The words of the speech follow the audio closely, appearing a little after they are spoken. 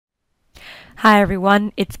Hi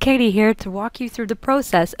everyone, it's Katie here to walk you through the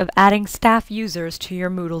process of adding staff users to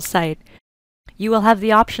your Moodle site. You will have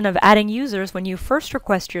the option of adding users when you first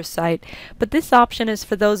request your site, but this option is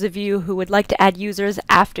for those of you who would like to add users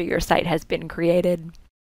after your site has been created.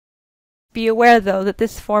 Be aware though that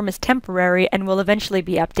this form is temporary and will eventually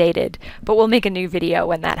be updated, but we'll make a new video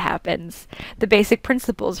when that happens. The basic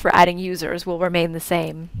principles for adding users will remain the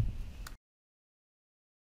same.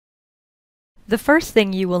 The first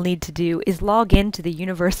thing you will need to do is log in to the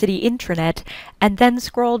university intranet and then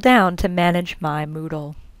scroll down to Manage My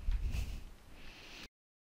Moodle.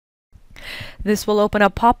 This will open a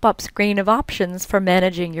pop-up screen of options for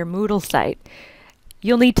managing your Moodle site.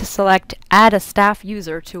 You'll need to select Add a staff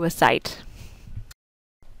user to a site.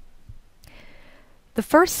 The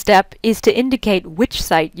first step is to indicate which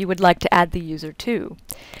site you would like to add the user to.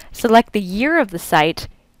 Select the year of the site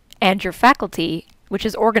and your faculty, which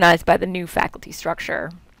is organized by the new faculty structure.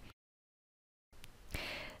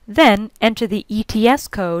 Then enter the ETS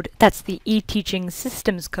code, that's the e-teaching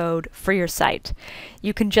systems code, for your site.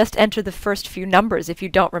 You can just enter the first few numbers if you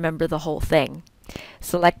don't remember the whole thing.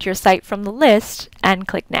 Select your site from the list and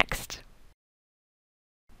click Next.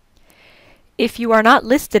 If you are not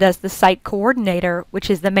listed as the site coordinator, which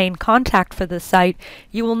is the main contact for the site,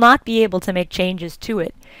 you will not be able to make changes to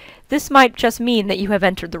it. This might just mean that you have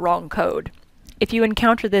entered the wrong code. If you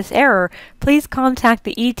encounter this error, please contact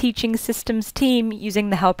the eTeaching Systems team using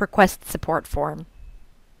the Help Request support form.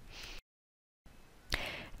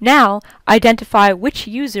 Now, identify which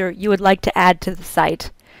user you would like to add to the site.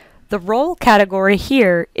 The role category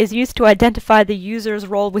here is used to identify the user's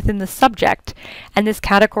role within the subject, and this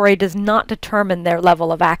category does not determine their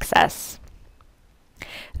level of access.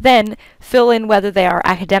 Then, fill in whether they are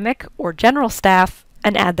academic or general staff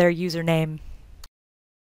and add their username.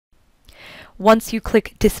 Once you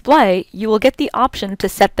click Display, you will get the option to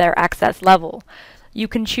set their access level. You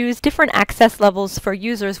can choose different access levels for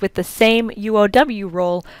users with the same UOW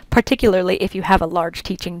role, particularly if you have a large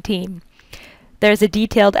teaching team. There's a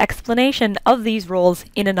detailed explanation of these roles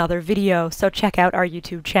in another video, so check out our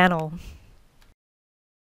YouTube channel.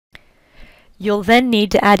 You'll then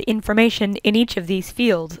need to add information in each of these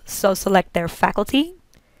fields, so select their faculty,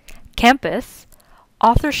 campus,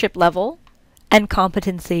 authorship level, and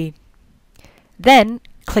competency. Then,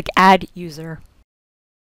 click Add User.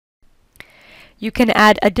 You can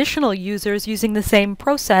add additional users using the same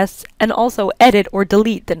process and also edit or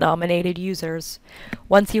delete the nominated users.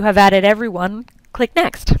 Once you have added everyone, click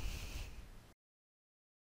Next.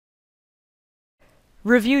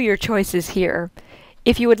 Review your choices here.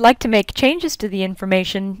 If you would like to make changes to the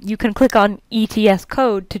information, you can click on ETS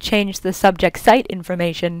code to change the subject site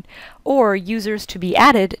information, or users to be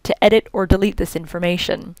added to edit or delete this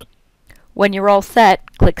information. When you're all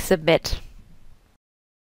set, click Submit.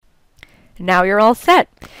 Now you're all set.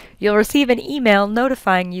 You'll receive an email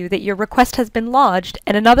notifying you that your request has been lodged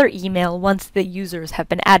and another email once the users have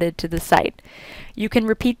been added to the site. You can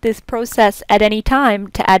repeat this process at any time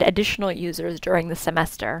to add additional users during the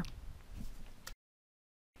semester.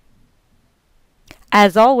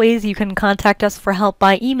 As always, you can contact us for help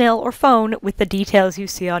by email or phone with the details you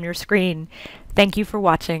see on your screen. Thank you for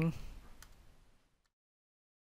watching.